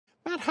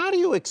Matt, how do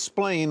you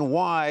explain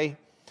why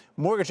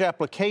mortgage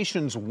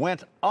applications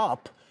went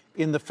up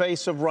in the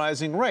face of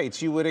rising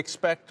rates? You would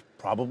expect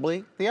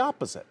probably the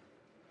opposite.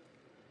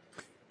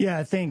 Yeah,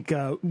 I think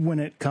when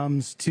it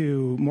comes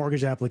to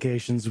mortgage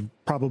applications,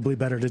 probably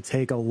better to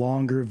take a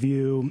longer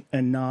view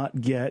and not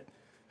get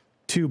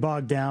too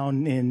bogged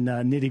down in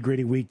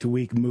nitty-gritty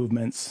week-to-week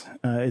movements.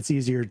 It's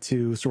easier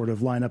to sort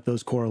of line up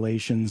those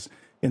correlations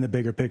in the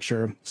bigger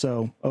picture.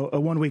 So a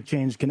one-week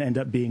change can end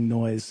up being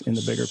noise in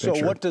the bigger picture.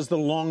 So what does the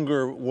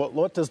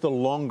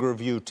longer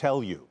view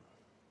tell you?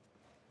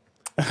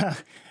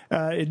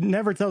 It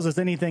never tells us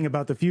anything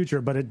about the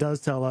future, but it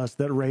does tell us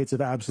that rates have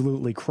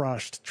absolutely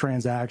crushed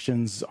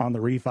transactions on the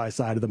refi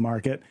side of the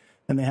market,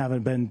 and they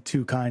haven't been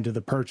too kind to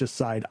the purchase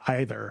side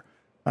either.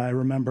 I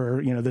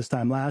remember, this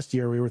time last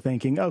year, we were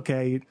thinking,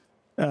 okay,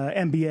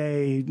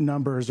 MBA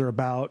numbers are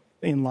about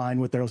in line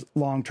with their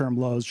long-term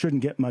lows,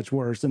 shouldn't get much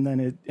worse. And then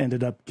it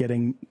ended up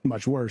getting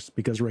much worse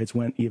because rates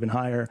went even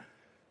higher.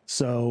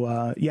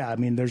 So,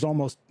 there's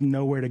almost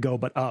nowhere to go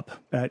but up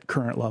at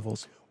current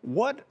levels.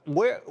 What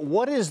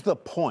is the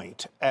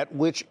point at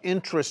which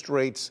interest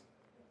rates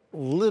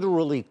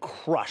literally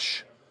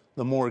crush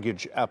the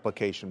mortgage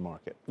application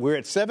market? We're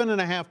at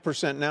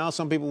 7.5% now.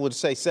 Some people would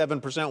say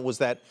 7% was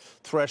that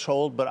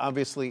threshold, but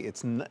obviously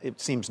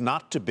it seems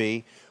not to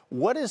be.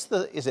 Is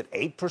it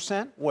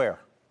 8%? Where?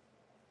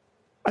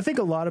 I think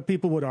a lot of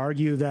people would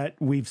argue that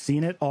we've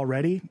seen it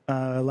already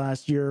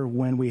last year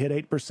when we hit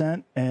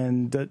 8%.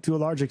 And to a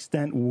large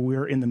extent,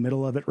 we're in the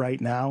middle of it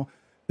right now.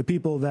 The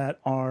people that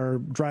are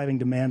driving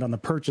demand on the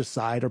purchase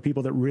side are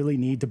people that really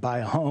need to buy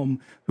a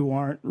home who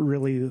aren't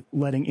really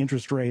letting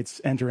interest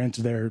rates enter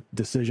into their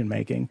decision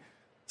making.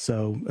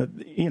 So,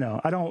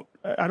 I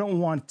don't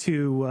want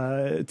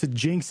to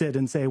jinx it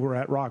and say we're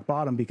at rock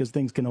bottom, because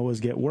things can always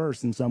get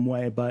worse in some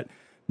way, but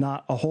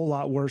not a whole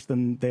lot worse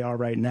than they are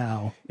right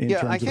now in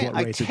terms of what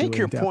rates are doing. I take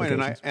your point,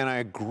 and I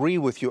agree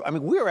with you. I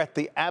mean, we're at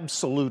the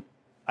absolute,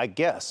 I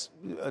guess,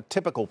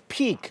 typical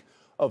peak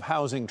of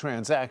housing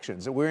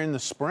transactions. We're in the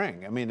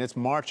spring. I mean, it's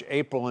March,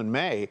 April, and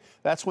May.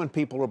 That's when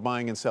people are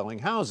buying and selling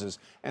houses.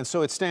 And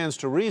so it stands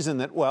to reason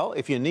that, well,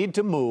 if you need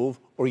to move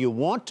or you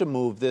want to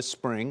move this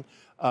spring,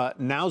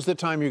 now's the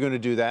time you're going to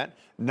do that.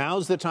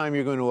 Now's the time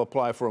you're going to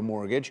apply for a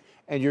mortgage.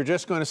 And you're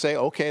just going to say,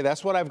 okay,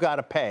 that's what I've got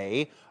to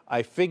pay.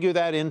 I figure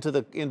that into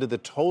the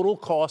total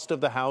cost of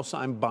the house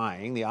I'm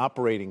buying, the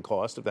operating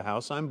cost of the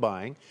house I'm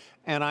buying,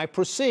 and I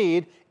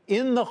proceed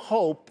in the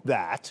hope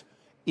that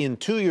in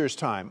 2 years'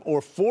 time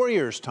or 4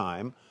 years'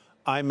 time,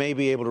 I may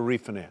be able to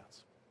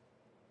refinance.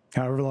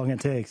 However long it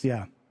takes,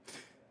 yeah.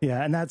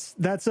 Yeah, and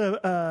that's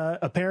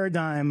a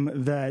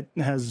paradigm that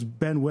has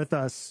been with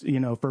us,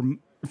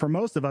 for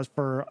most of us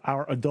for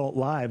our adult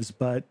lives,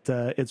 but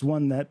it's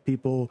one that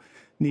people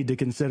need to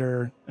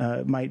consider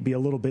might be a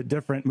little bit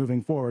different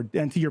moving forward.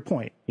 And to your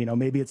point,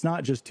 maybe it's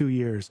not just 2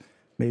 years,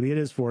 maybe it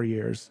is 4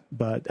 years,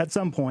 but at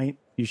some point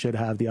you should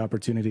have the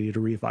opportunity to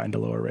refi into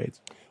lower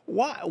rates.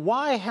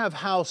 Why have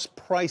house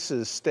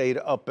prices stayed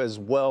up as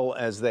well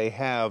as they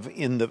have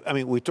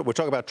we're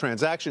talking about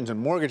transactions and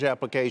mortgage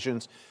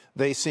applications.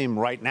 They seem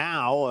right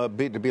now to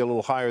be a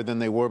little higher than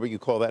they were, but you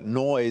call that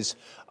noise.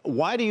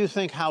 Why do you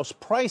think house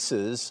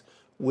prices,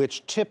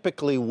 which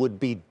typically would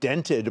be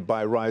dented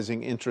by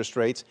rising interest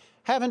rates,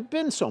 haven't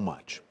been so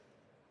much?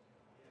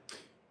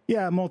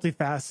 Yeah,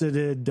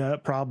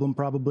 multifaceted problem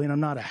probably. And I'm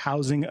not a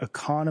housing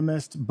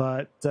economist,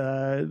 but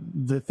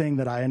the thing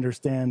that I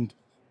understand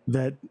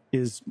that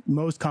is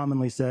most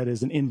commonly said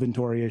is an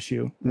inventory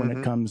issue when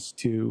it comes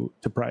to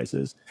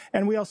prices.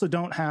 And we also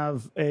don't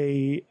have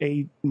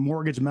a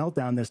mortgage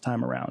meltdown this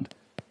time around.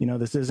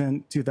 This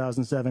isn't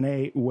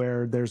 2007-8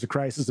 where there's a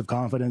crisis of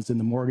confidence in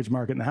the mortgage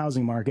market and the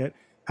housing market.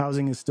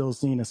 Housing is still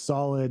seen as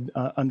solid.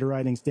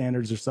 Underwriting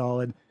standards are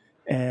solid.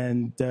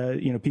 And,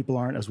 people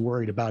aren't as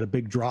worried about a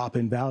big drop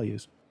in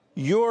values.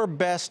 Your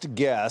best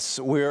guess,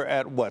 we're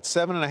at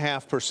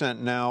 7.5%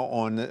 now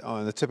on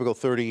the typical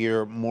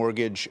 30-year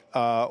mortgage.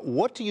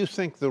 What do you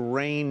think the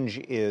range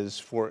is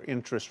for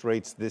interest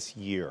rates this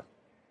year?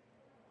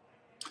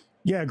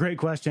 Yeah, great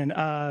question.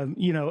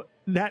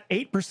 That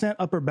 8%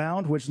 upper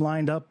bound, which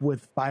lined up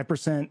with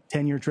 5%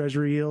 10-year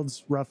Treasury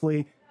yields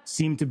roughly,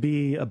 seemed to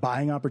be a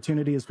buying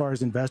opportunity as far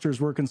as investors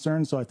were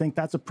concerned. So I think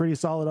that's a pretty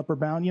solid upper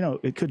bound.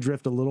 It could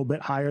drift a little bit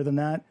higher than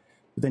that,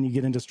 but then you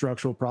get into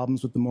structural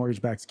problems with the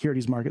mortgage-backed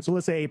securities market. So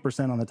let's say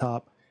 8% on the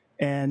top.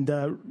 And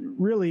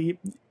really,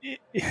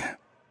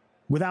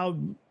 without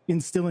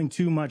instilling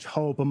too much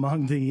hope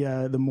among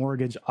the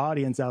mortgage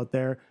audience out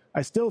there,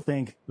 I still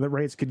think that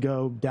rates could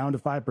go down to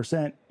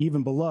 5%,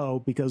 even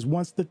below, because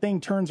once the thing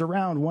turns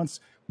around, once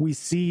we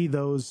see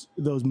those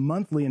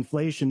monthly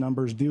inflation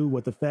numbers do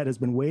what the Fed has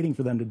been waiting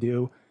for them to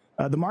do,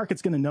 the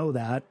market's going to know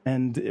that.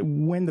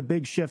 And when the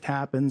big shift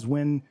happens,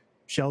 when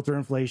shelter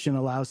inflation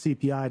allows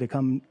CPI to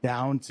come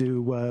down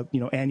to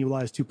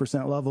annualized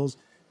 2% levels,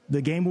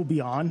 the game will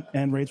be on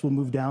and rates will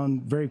move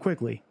down very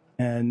quickly.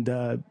 And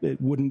it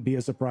wouldn't be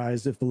a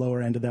surprise if the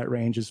lower end of that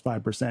range is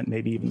 5%,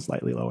 maybe even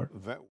slightly lower.